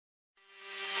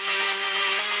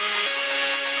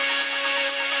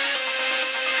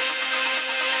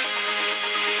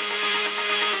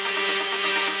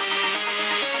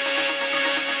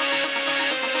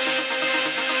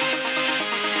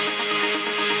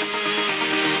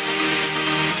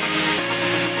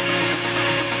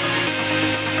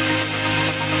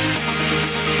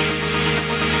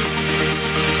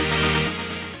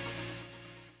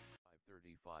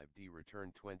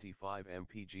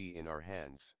our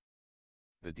hands.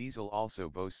 The diesel also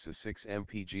boasts a 6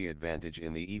 mpg advantage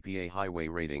in the EPA highway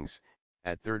ratings,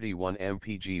 at 31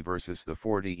 mpg versus the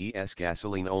 40es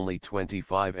gasoline-only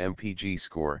 25 mpg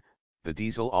score. The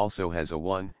diesel also has a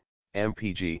 1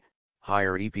 mpg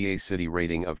higher EPA city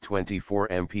rating of 24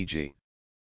 mpg.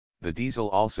 The diesel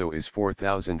also is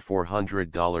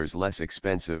 $4,400 less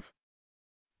expensive.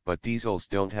 But diesels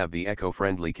don't have the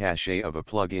eco-friendly cachet of a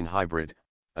plug-in hybrid,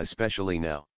 especially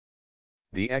now.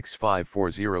 The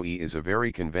X540e is a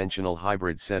very conventional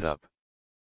hybrid setup.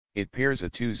 It pairs a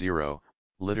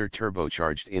 2.0-liter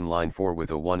turbocharged inline-4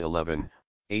 with a 111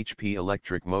 HP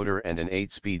electric motor and an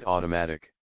 8-speed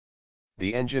automatic.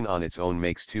 The engine on its own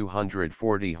makes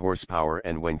 240 horsepower,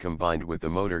 and when combined with the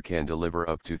motor can deliver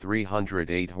up to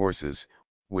 308 horses,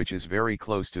 which is very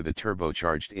close to the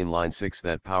turbocharged inline-6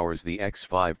 that powers the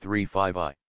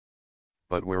X535i.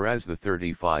 But whereas the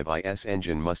 35i's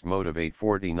engine must motivate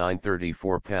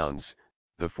 4934 pounds,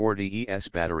 the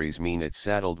 40es batteries mean it's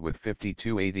saddled with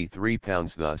 5283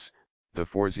 pounds. Thus, the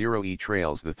 40e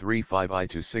trails the 35i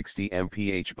to 60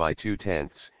 mph by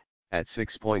 0.2, at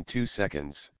 6.2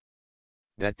 seconds.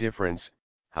 That difference,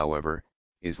 however,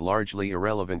 is largely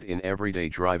irrelevant in everyday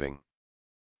driving.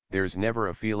 There's never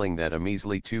a feeling that a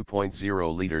measly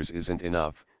 2.0 liters isn't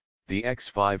enough. The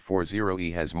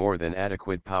X540e has more than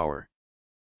adequate power.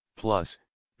 Plus,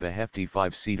 the hefty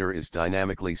 5-seater is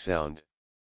dynamically sound.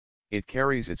 It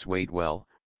carries its weight well,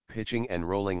 pitching and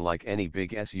rolling like any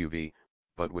big SUV,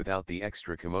 but without the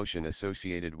extra commotion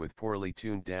associated with poorly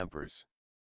tuned dampers.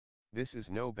 This is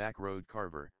no backroad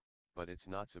carver, but it's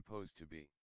not supposed to be.